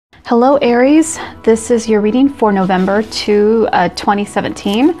Hello Aries, this is your reading for November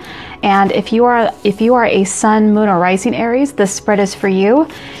 2017, and if you are a sun, moon, or rising Aries, this spread is for you.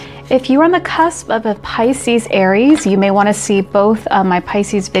 If you are on the cusp of a Pisces Aries, you may want to see both my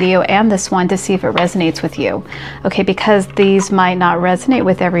Pisces video and this one to see if it resonates with you. Okay, because these might not resonate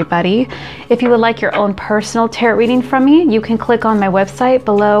with everybody. If you would like your own personal tarot reading from me, you can click on my website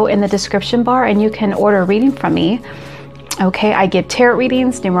below in the description bar and you can order a reading from me. Okay, I give tarot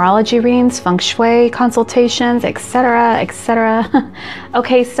readings, numerology readings, feng shui consultations, etc., etc.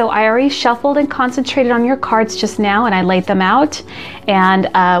 Okay, so I already shuffled and concentrated on your cards just now, and I laid them out. And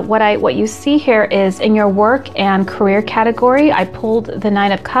what you see here is in your work and career category, I pulled the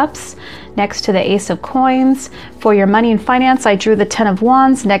Nine of Cups next to the Ace of Coins. For your money and finance, I drew the Ten of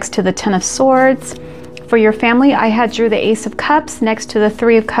Wands next to the Ten of Swords. For your family, I drew the Ace of Cups next to the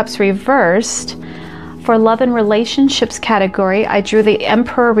Three of Cups reversed. For love and relationships category, I drew the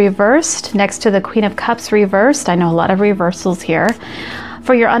Emperor reversed next to the Queen of Cups reversed. I know a lot of reversals here.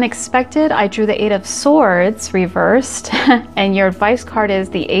 For your unexpected, I drew the Eight of Swords reversed, and your advice card is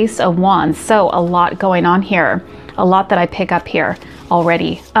the Ace of Wands. So a lot going on here, a lot that I pick up here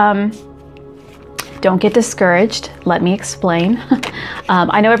already. Don't get discouraged. Let me explain.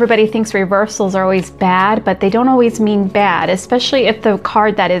 I know everybody thinks reversals are always bad, but they don't always mean bad, especially if the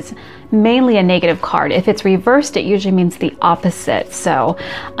card that is mainly a negative card. If it's reversed, it usually means the opposite. So,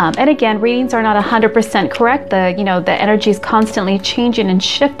 and again, readings are not 100% correct. The energy is constantly changing and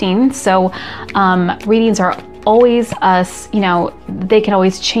shifting. So, readings are always they can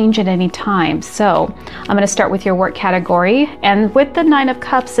always change at any time. So I'm going to start with your work category and with the Nine of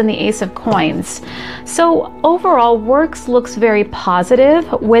Cups and the Ace of Coins. So overall, works looks very positive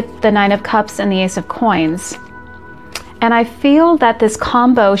with the Nine of Cups and the Ace of Coins. And I feel that this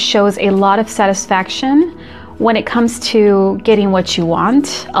combo shows a lot of satisfaction when it comes to getting what you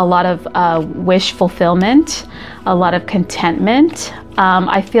want, a lot of wish fulfillment, a lot of contentment.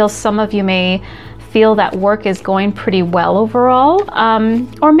 I feel some of you may feel that work is going pretty well overall,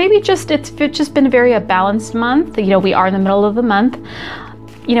 or maybe it's just been a balanced month. We are in the middle of the month.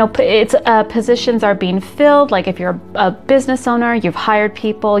 Positions are being filled. Like if you're a business owner, you've hired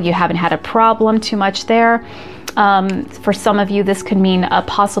people, you haven't had a problem too much there. For some of you, this could mean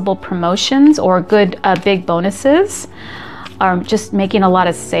possible promotions or good big bonuses, just making a lot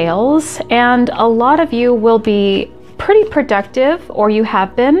of sales. And a lot of you will be pretty productive, or you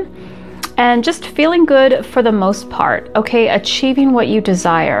have been, and just feeling good for the most part. Okay, achieving what you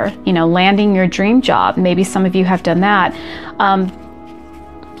desire, landing your dream job. Maybe some of you have done that.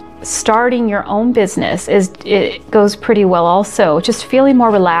 Starting your own business it goes pretty well also. Just feeling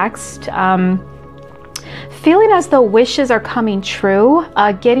more relaxed. Feeling as though wishes are coming true,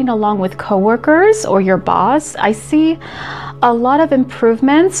 getting along with coworkers or your boss. I see a lot of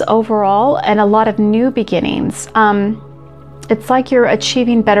improvements overall and a lot of new beginnings. It's like you're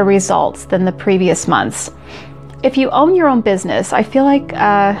achieving better results than the previous months. If you own your own business, I feel like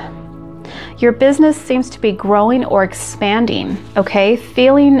your business seems to be growing or expanding, okay?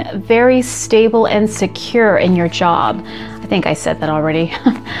 Feeling very stable and secure in your job. I think I said that already.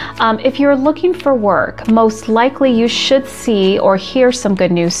 If you're looking for work, most likely you should see or hear some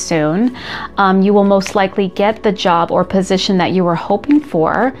good news soon. You will most likely get the job or position that you were hoping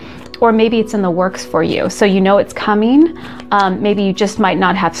for, or maybe it's in the works for you. So it's coming. Maybe you just might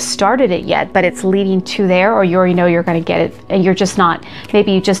not have started it yet, but it's leading to there, or you already know you're going to get it and you're just not,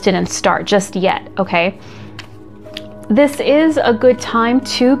 maybe you just didn't start just yet, okay? This is a good time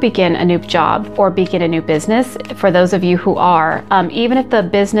to begin a new job or begin a new business for those of you who are, even if the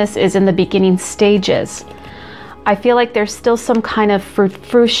business is in the beginning stages. I feel like there's still some kind of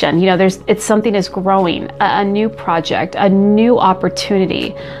fruition. Something is growing, a new project, a new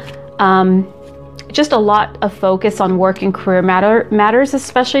opportunity. Just a lot of focus on work and career matters,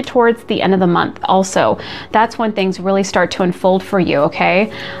 especially towards the end of the month. Also, that's when things really start to unfold for you, okay?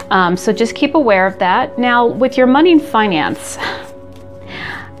 So just keep aware of that. Now, with your money and finance,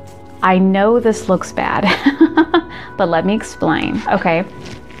 I know this looks bad, but let me explain, okay?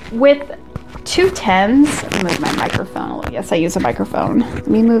 With two tens, let me move my microphone a little. Yes, I use a microphone. Let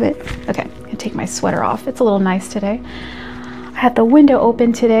me move it. Okay, I'm gonna take my sweater off. It's a little nice today. I had the window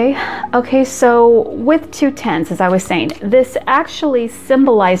open today. Okay, so with two tens, as I was saying, this actually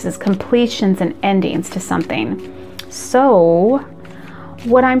symbolizes completions and endings to something. So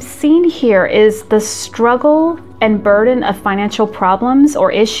what I'm seeing here is the struggle and burden of financial problems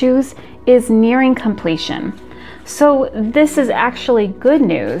or issues is nearing completion. So this is actually good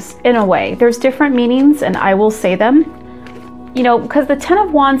news in a way. There's different meanings and I will say them, because the Ten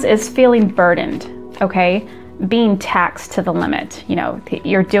of Wands is feeling burdened, okay? being taxed to the limit. You know,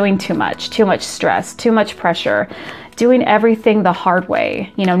 you're doing too much stress, too much pressure, doing everything the hard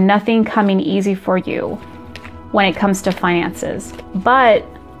way, you know, nothing coming easy for you when it comes to finances. But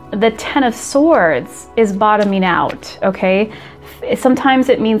the Ten of Swords is bottoming out, okay? Sometimes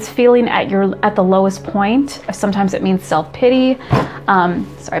it means feeling at the lowest point. Sometimes it means self-pity.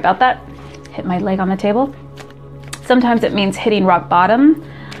 Sorry about that. Hit my leg on the table. Sometimes it means hitting rock bottom,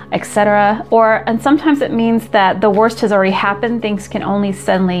 etc. And sometimes it means that the worst has already happened. Things can only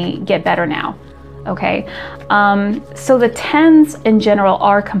suddenly get better now. Okay. So the tens in general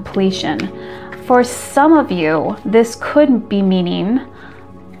are completion. For some of you, this could be meaning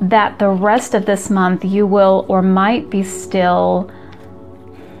that the rest of this month you will or might be still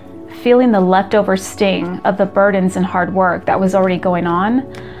feeling the leftover sting of the burdens and hard work that was already going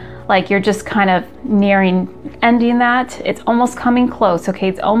on. Like you're just kind of nearing ending that. It's almost coming close, okay?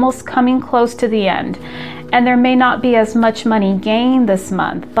 It's almost coming close to the end. And there may not be as much money gained this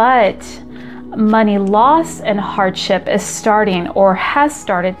month, but money loss and hardship is starting or has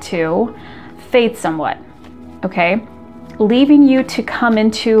started to fade somewhat, okay? Leaving you to come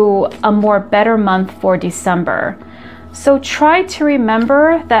into a more better month for December. So try to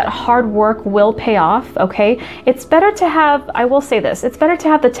remember that hard work will pay off, okay? It's better to have, I will say this, it's better to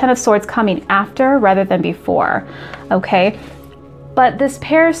have the Ten of Swords coming after rather than before, okay? But this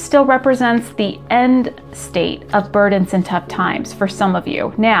pair still represents the end state of burdens and tough times for some of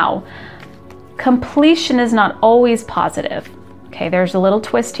you. Now, completion is not always positive, okay? There's a little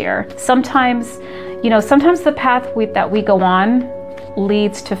twist here. Sometimes, you know, sometimes the path that we go on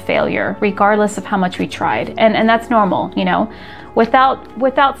leads to failure, regardless of how much we tried. And that's normal, you know.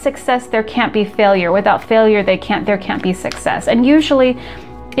 Without success, there can't be failure. Without failure, there can't be success. And usually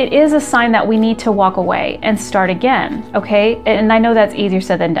it is a sign that we need to walk away and start again, okay? And I know that's easier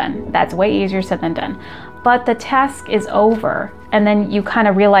said than done. That's way easier said than done. But the task is over, and then you kind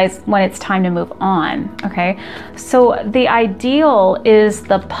of realize when it's time to move on, okay? So the ideal is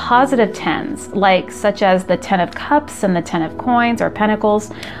the positive tens, like such as the Ten of Cups and the Ten of Coins or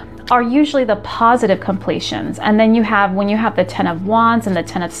Pentacles, are usually the positive completions. And then when you have the Ten of Wands and the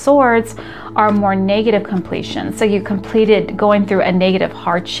Ten of Swords are more negative completions. So you completed going through a negative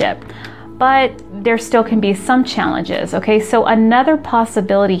hardship. But there still can be some challenges, okay? So another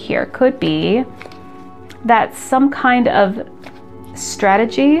possibility here could be that some kind of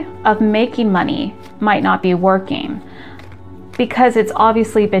strategy of making money might not be working because it's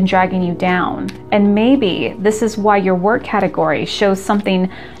obviously been dragging you down. And maybe this is why your work category shows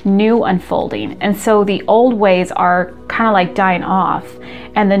something new unfolding. And so the old ways are kind of like dying off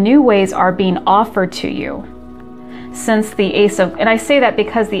and the new ways are being offered to you. Since the and I say that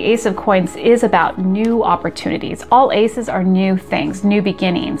because the Ace of Coins is about new opportunities. All aces are new things, new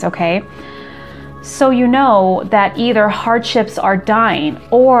beginnings, okay? So you know that either hardships are dying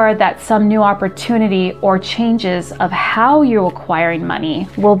or that some new opportunity or changes of how you're acquiring money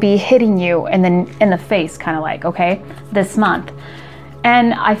will be hitting you in the face, kind of like, okay, this month.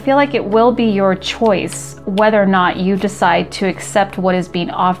 And I feel like it will be your choice whether or not you decide to accept what is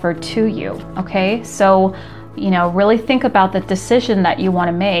being offered to you, okay? So, you know, really think about the decision that you want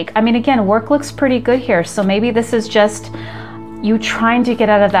to make. I mean, again, work looks pretty good here. So maybe this is just you trying to get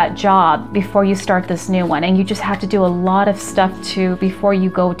out of that job before you start this new one, and you just have to do a lot of stuff before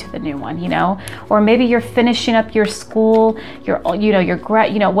you go to the new one, you know? Or maybe you're finishing up your school,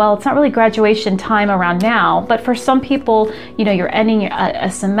 well, it's not really graduation time around now, but for some people, you know, you're ending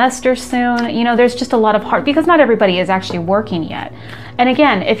a semester soon. You know, there's just a lot of because not everybody is actually working yet. And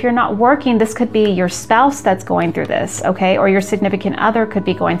again, if you're not working, this could be your spouse that's going through this, okay? Or your significant other could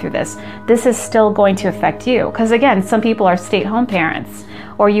be going through this. This is still going to affect you. Because again, some people are stay-at-home parents,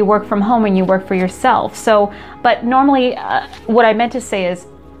 or you work from home and you work for yourself. So, but normally what I meant to say is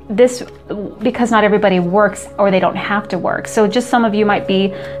this, because not everybody works or they don't have to work. So just some of you might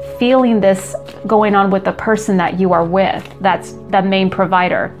be feeling this going on with the person that you are with. That's the main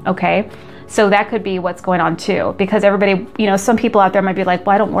provider, okay? So that could be what's going on too, because everybody, you know, some people out there might be like,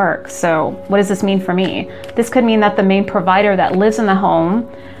 well, I don't work, so what does this mean for me? This could mean that the main provider that lives in the home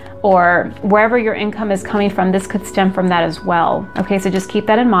or wherever your income is coming from, this could stem from that as well. Okay, so just keep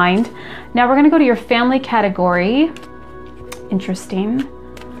that in mind. Now we're gonna go to your family category. Interesting.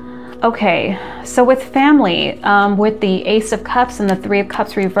 Okay, so with family, with the Ace of Cups and the Three of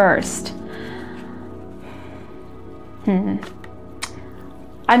Cups reversed.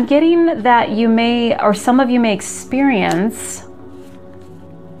 I'm getting that you may, or some of you may experience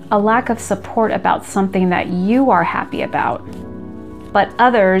a lack of support about something that you are happy about, but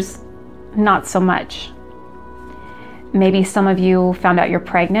others not so much. Maybe some of you found out you're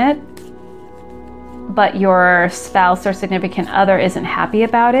pregnant, but your spouse or significant other isn't happy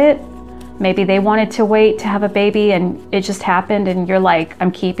about it. Maybe they wanted to wait to have a baby and it just happened and you're like,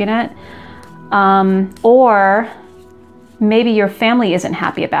 I'm keeping it. Or maybe your family isn't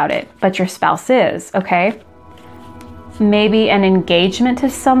happy about it, but your spouse is, okay? Maybe an engagement to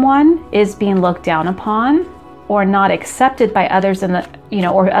someone is being looked down upon or not accepted by others in the,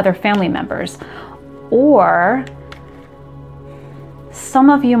 or other family members. Or some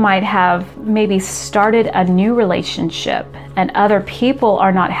of you might have maybe started a new relationship and other people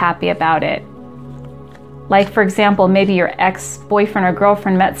are not happy about it. Like, for example, maybe your ex-boyfriend or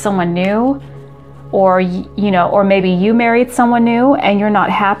girlfriend met someone new, or, or maybe you married someone new and you're not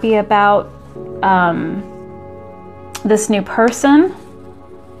happy about this new person.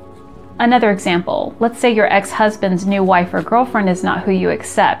 Another example, let's say your ex-husband's new wife or girlfriend is not who you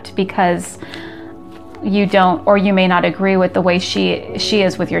accept because you don't, or you may not agree with the way she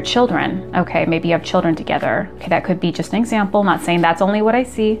is with your children. Okay, maybe you have children together. Okay, that could be just an example, not saying that's only what I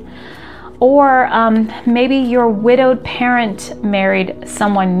see. Or maybe your widowed parent married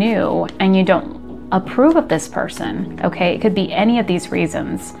someone new and you don't approve of this person. Okay, it could be any of these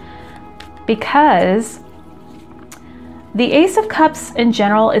reasons. Because the Ace of Cups in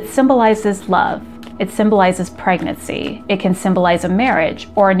general, it symbolizes love. It symbolizes pregnancy. It can symbolize a marriage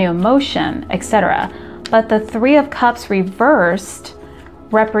or a new emotion, etc. But the Three of Cups reversed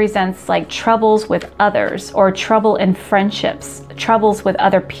represents like troubles with others or trouble in friendships, troubles with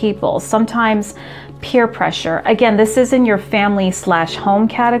other people, sometimes peer pressure. Again, this is in your family/home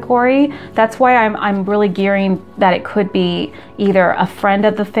category. That's why I'm really gearing that it could be either a friend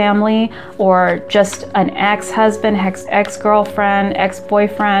of the family or just an ex-husband, ex-girlfriend,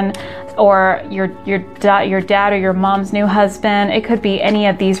 ex-boyfriend, or your dad or your mom's new husband. It could be any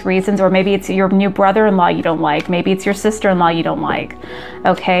of these reasons, or maybe it's your new brother-in-law you don't like. Maybe it's your sister-in-law you don't like.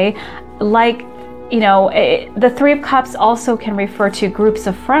 Okay, like, the Three of Cups also can refer to groups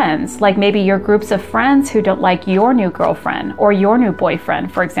of friends, like maybe your groups of friends who don't like your new girlfriend or your new boyfriend,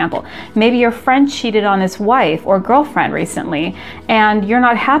 for example. Maybe your friend cheated on his wife or girlfriend recently, and you're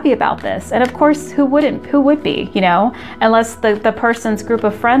not happy about this. And of course, who wouldn't? Who would be, unless the person's group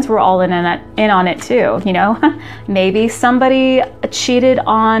of friends were all in on it too, Maybe somebody cheated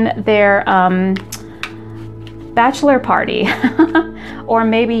on their bachelor party. Or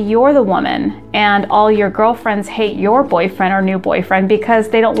maybe you're the woman and all your girlfriends hate your boyfriend or new boyfriend because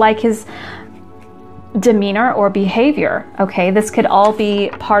they don't like his demeanor or behavior. Okay, this could all be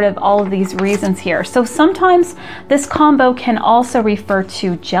part of all of these reasons here. So sometimes this combo can also refer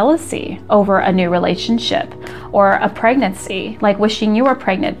to jealousy over a new relationship or a pregnancy, like wishing you were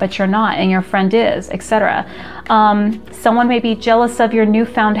pregnant but you're not and your friend is, etc. Someone may be jealous of your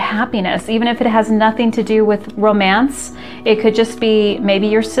newfound happiness, even if it has nothing to do with romance. It could just be maybe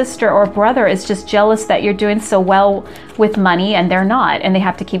your sister or brother is just jealous that you're doing so well with money and they're not, and they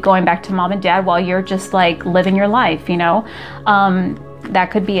have to keep going back to mom and dad while you're just like living your life, that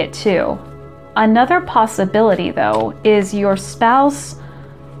could be it too. Another possibility though is your spouse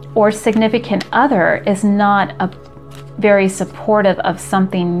or significant other is not very supportive of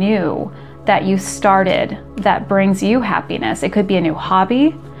something new that you started that brings you happiness. It could be a new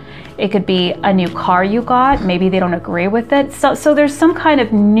hobby. It could be a new car you got. Maybe they don't agree with it. So there's some kind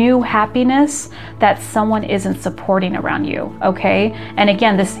of new happiness that someone isn't supporting around you, okay? And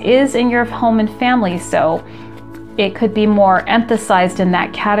again, this is in your home and family, so it could be more emphasized in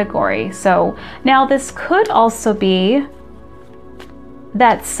that category. So now this could also be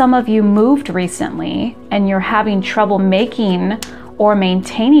that some of you moved recently and you're having trouble making or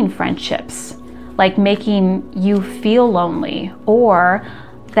maintaining friendships, like making you feel lonely, or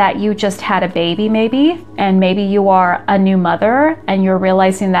that you just had a baby maybe, and maybe you are a new mother and you're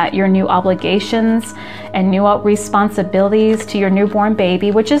realizing that your new obligations and new responsibilities to your newborn baby,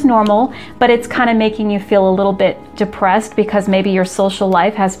 which is normal, but it's kind of making you feel a little bit depressed because maybe your social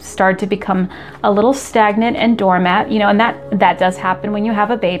life has started to become a little stagnant and doormat, and that does happen when you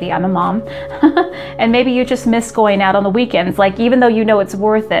have a baby. I'm a mom. And maybe you just miss going out on the weekends, like even though you know it's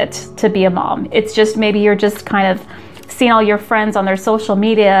worth it to be a mom. It's just maybe you're just kind of seeing all your friends on their social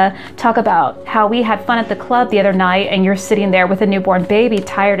media talk about how we had fun at the club the other night, and you're sitting there with a newborn baby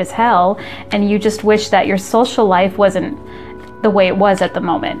tired as hell, and you just wish that your social life wasn't the way it was at the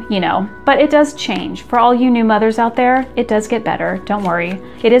moment, But it does change. For all you new mothers out there, it does get better. Don't worry.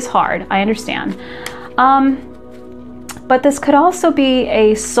 It is hard. I understand. But this could also be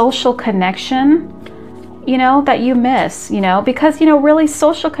a social connection, that you miss, because, really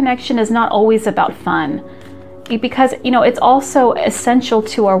social connection is not always about fun. Because it's also essential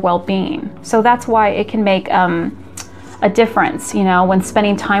to our well-being. So that's why it can make a difference, you know, when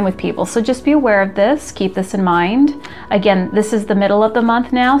spending time with people. So just be aware of this, keep this in mind. Again, this is the middle of the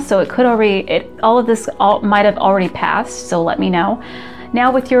month now, so it could already, all of this might have already passed, so let me know.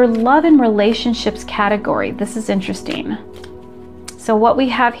 Now with your love and relationships category, this is interesting. So what we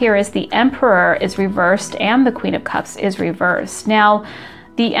have here is the Emperor is reversed and the Queen of Cups is reversed. Now,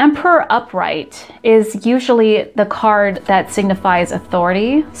 the Emperor upright is usually the card that signifies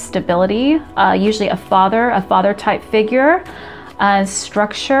authority, stability, usually a father type figure,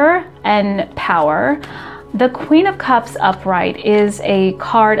 structure, and power. The Queen of Cups upright is a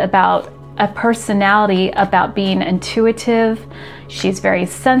card about a personality, about being intuitive. She's very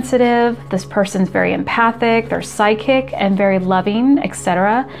sensitive. This person's very empathic, they're psychic and very loving,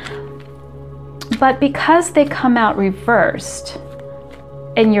 etc. But because they come out reversed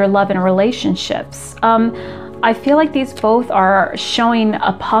in your love and relationships, I feel like these both are showing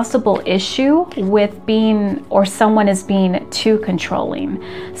a possible issue with being, or someone is being too controlling,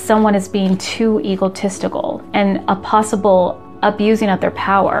 someone is being too egotistical, and a possible abusing of their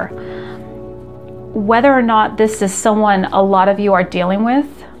power. Whether or not this is someone a lot of you are dealing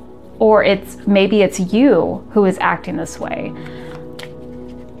with, or maybe it's you who is acting this way.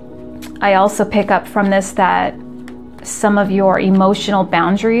 I also pick up from this that some of your emotional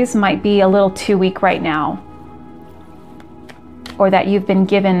boundaries might be a little too weak right now, or that you've been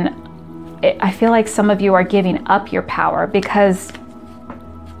given, I feel like some of you are giving up your power, because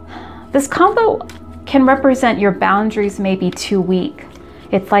this combo can represent your boundaries may be too weak.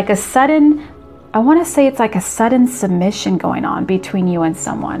 It's like a sudden, I want to say it's like a sudden submission going on between you and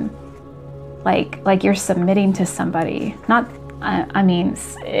someone. Like you're submitting to somebody. Not, I mean,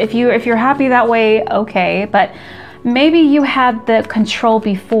 if you're happy that way, okay, but maybe you had the control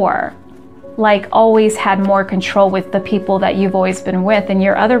before, like always had more control with the people that you've always been with in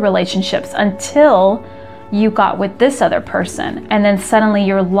your other relationships, until you got with this other person, and then suddenly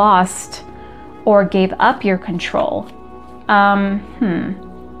you're lost or gave up your control.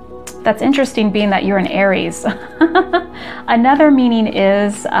 That's interesting, being that you're an Aries. Another meaning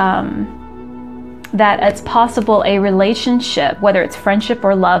is that it's possible a relationship, whether it's friendship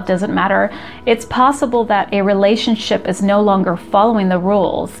or love, doesn't matter. It's possible that a relationship is no longer following the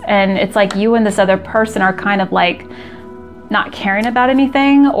rules. And it's like you and this other person are kind of like not caring about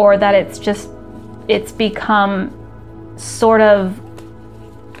anything, or that it's become sort of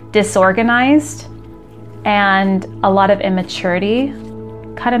disorganized and a lot of immaturity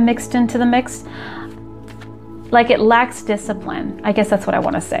kind of mixed into the mix. Like it lacks discipline. I guess that's what I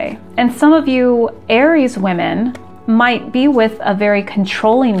want to say. And some of you Aries women might be with a very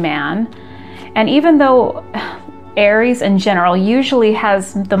controlling man. And even though Aries in general usually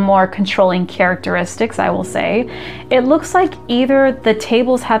has the more controlling characteristics, I will say, it looks like either the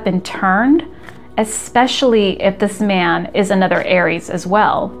tables have been turned, especially if this man is another Aries as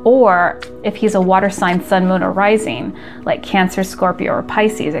well, or if he's a water sign, sun, moon, or rising, like Cancer, Scorpio, or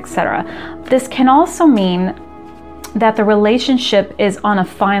Pisces, etc. This can also mean that the relationship is on a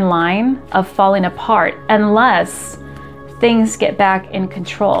fine line of falling apart unless things get back in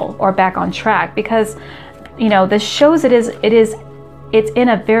control or back on track, because you know this shows it's in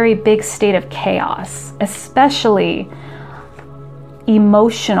a very big state of chaos, especially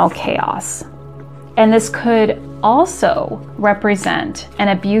emotional chaos. And this could also represent an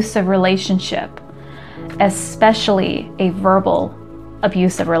abusive relationship, especially a verbal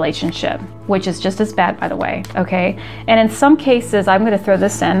abusive relationship, which is just as bad, by the way, okay? And in some cases, I'm going to throw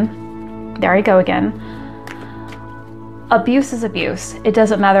this in. There I go again. Abuse is abuse. It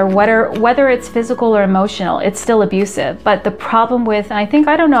doesn't matter whether it's physical or emotional, it's still abusive. But the problem with, and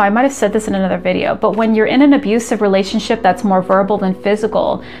I don't know, I might have said this in another video, but when you're in an abusive relationship that's more verbal than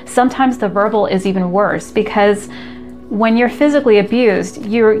physical, sometimes the verbal is even worse, because when you're physically abused,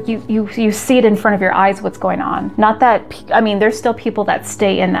 you see it in front of your eyes what's going on. Not that, I mean, there's still people that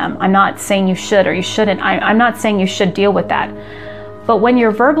stay in them. I'm not saying you should or you shouldn't. I'm not saying you should deal with that. But when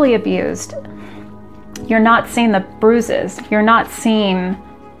you're verbally abused, you're not seeing the bruises. You're not seeing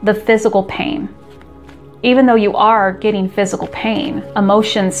the physical pain. Even though you are getting physical pain,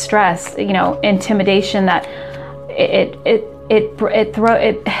 emotions, stress, you know, intimidation, that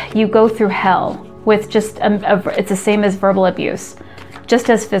you go through hell with just, it's the same as verbal abuse, just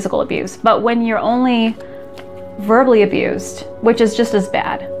as physical abuse. But when you're only verbally abused, which is just as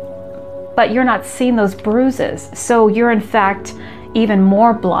bad, but you're not seeing those bruises, so you're in fact even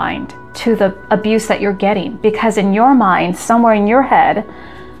more blind to the abuse that you're getting, because in your mind, somewhere in your head,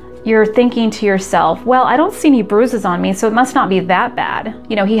 you're thinking to yourself, well, I don't see any bruises on me, so it must not be that bad.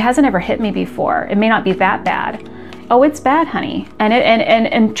 You know, he hasn't ever hit me before. It may not be that bad. Oh, it's bad, honey.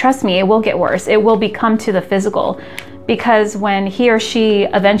 And trust me, it will get worse. It will become to the physical, because when he or she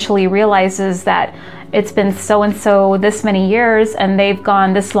eventually realizes that it's been so and so this many years and they've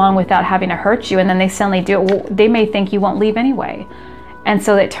gone this long without having to hurt you, and then they suddenly do it, well, they may think you won't leave anyway. And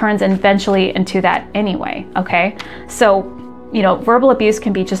so it turns eventually into that anyway, okay? So, you know, verbal abuse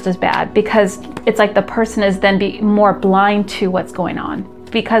can be just as bad, because it's like the person is then be more blind to what's going on,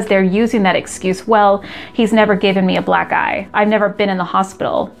 because they're using that excuse. Well, he's never given me a black eye. I've never been in the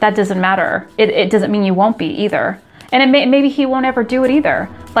hospital. That doesn't matter. It doesn't mean you won't be either. And maybe he won't ever do it either.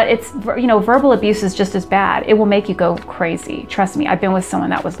 But it's, you know, verbal abuse is just as bad. It will make you go crazy. Trust me, I've been with someone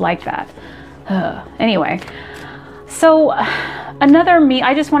that was like that. Anyway, so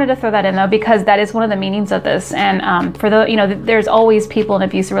I just wanted to throw that in though, because that is one of the meanings of this. And for the, you know, there's always people in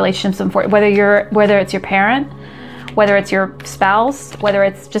abusive relationships, whether it's your parent, whether it's your spouse, whether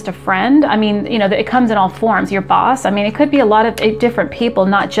it's just a friend. I mean, you know, it comes in all forms. Your boss. I mean, it could be a lot of different people,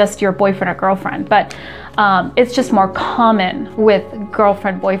 not just your boyfriend or girlfriend, but it's just more common with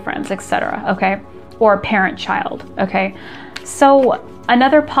girlfriend, boyfriends, etc. Okay, or parent-child. Okay, so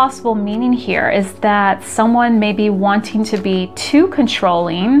another possible meaning here is that someone may be wanting to be too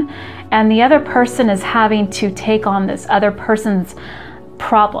controlling, and the other person is having to take on this other person's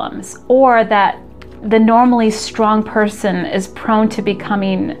problems, or that the normally strong person is prone to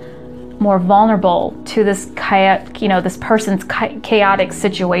becoming more vulnerable to this this person's chaotic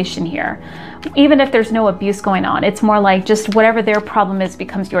situation here. Even if there's no abuse going on, it's more like just whatever their problem is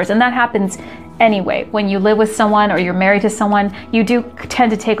becomes yours. And that happens anyway. When you live with someone or you're married to someone, you do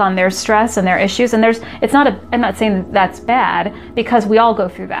tend to take on their stress and their issues. And I'm not saying that's bad, because we all go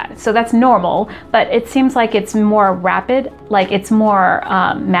through that. So that's normal, but it seems like it's more rapid, like it's more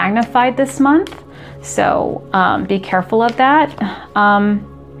magnified this month. So be careful of that.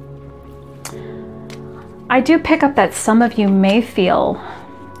 I do pick up that some of you may feel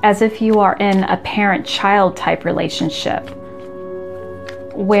as if you are in a parent-child type relationship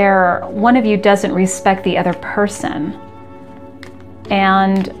where one of you doesn't respect the other person,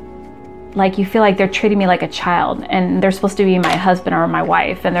 and like you feel like they're treating me like a child, and they're supposed to be my husband or my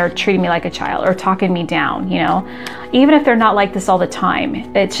wife, and they're treating me like a child or talking me down, you know, even if they're not like this all the time.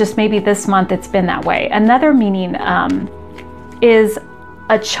 It's just maybe this month it's been that way. Another meaning is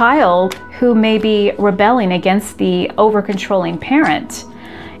a child who may be rebelling against the over-controlling parent.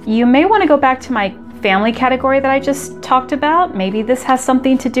 You may want to go back to my family category that I just talked about. Maybe this has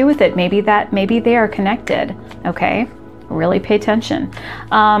something to do with it. Maybe they are connected. Okay, really pay attention.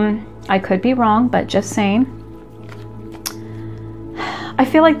 I could be wrong, but just saying. I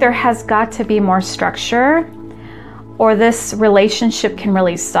feel like there has got to be more structure, or this relationship can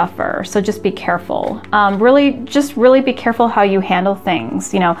really suffer. So just be careful. Really be careful how you handle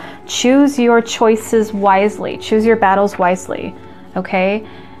things. You know, choose your choices wisely. Choose your battles wisely. Okay.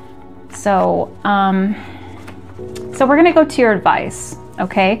 So, so we're gonna go to your advice.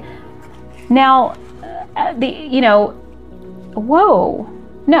 Okay. Now,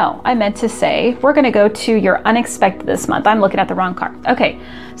 no, I meant to say we're going to go to your unexpected this month. I'm looking at the wrong card. Okay,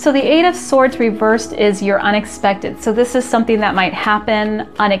 so the Eight of Swords reversed is your unexpected. So this is something that might happen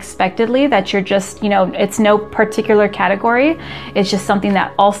unexpectedly, that you're just, you know, it's no particular category. It's just something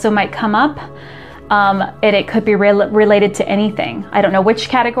that also might come up. And it could be related to anything. I don't know which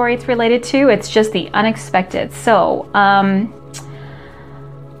category it's related to. It's just the unexpected. So,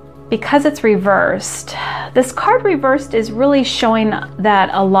 because it's reversed, this card reversed is really showing that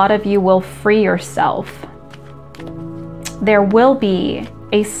a lot of you will free yourself. There will be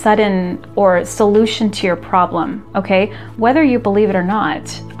a sudden or solution to your problem, okay? Whether you believe it or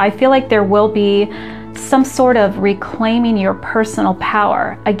not, I feel like there will be some sort of reclaiming your personal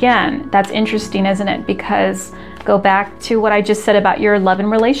power. Again, that's interesting, isn't it? Because go back to what I just said about your love and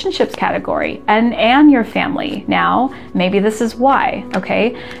relationships category and your family. Now, maybe this is why,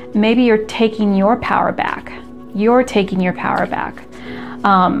 okay? Maybe you're taking your power back. You're taking your power back.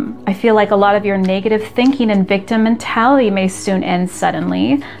 I feel like a lot of your negative thinking and victim mentality may soon end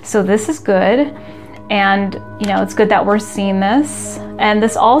suddenly. So this is good. And, you know, it's good that we're seeing this. And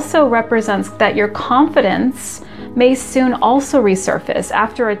this also represents that your confidence may soon also resurface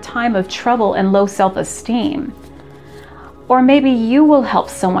after a time of trouble and low self-esteem. Or maybe you will help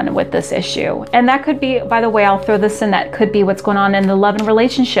someone with this issue. And that could be, by the way, I'll throw this in, that could be what's going on in the love and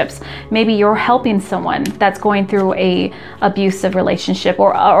relationships. Maybe you're helping someone that's going through a abusive relationship,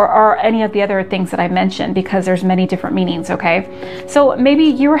 or any of the other things that I mentioned, because there's many different meanings, okay? So maybe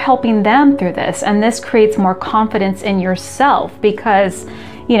you're helping them through this, and this creates more confidence in yourself, because,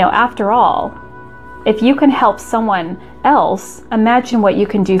 you know, after all, if you can help someone else, imagine what you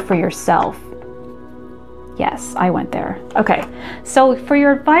can do for yourself. Yes, I went there. Okay, so for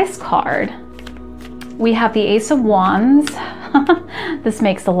your advice card, we have the Ace of Wands. This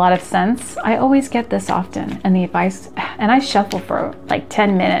makes a lot of sense. I always get this often in the advice, and I shuffle for like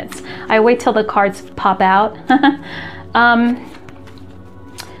 10 minutes. I wait till the cards pop out.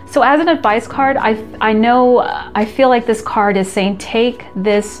 So as an advice card, I feel like this card is saying, take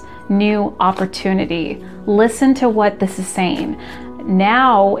this new opportunity. Listen to what this is saying.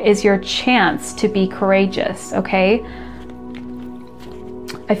 Now is your chance to be courageous, okay?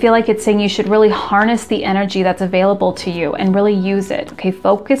 I feel like it's saying you should really harness the energy that's available to you and really use it, okay?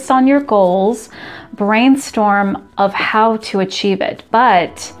 Focus on your goals, brainstorm of how to achieve it,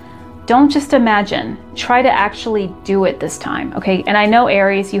 but don't just imagine, try to actually do it this time, okay? And I know,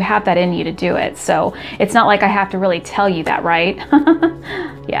 Aries, you have that in you to do it, so it's not like I have to really tell you that, right?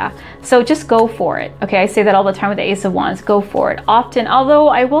 Yeah, so just go for it, okay? I say that all the time with the Ace of Wands, go for it. Often, although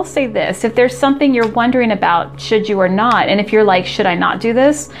I will say this, if there's something you're wondering about, should you or not, and if you're like, should I not do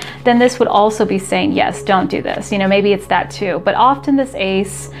this? Then this would also be saying, yes, don't do this. You know, maybe it's that too. But often this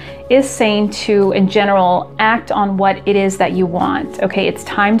Ace is saying to, in general, act on what it is that you want, okay? It's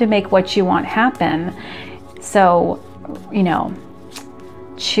time to make what you want happen. So, you know,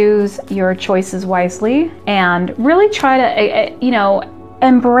 choose your choices wisely and really try to, you know,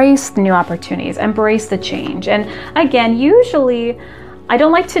 embrace the new opportunities, embrace the change. And again, usually I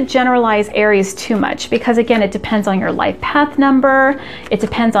don't like to generalize Aries too much because, again, it depends on your life path number. It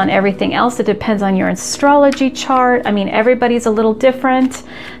depends on everything else. It depends on your astrology chart. I mean, everybody's a little different.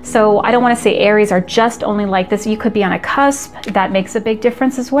 So I don't want to say Aries are just only like this. You could be on a cusp. That makes a big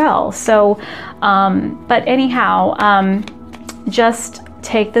difference as well. So, but anyhow, just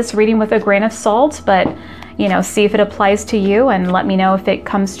take this reading with a grain of salt, but you know, see if it applies to you and let me know if it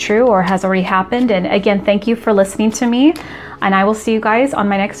comes true or has already happened. And again, thank you for listening to me, and I will see you guys on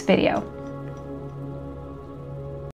my next video.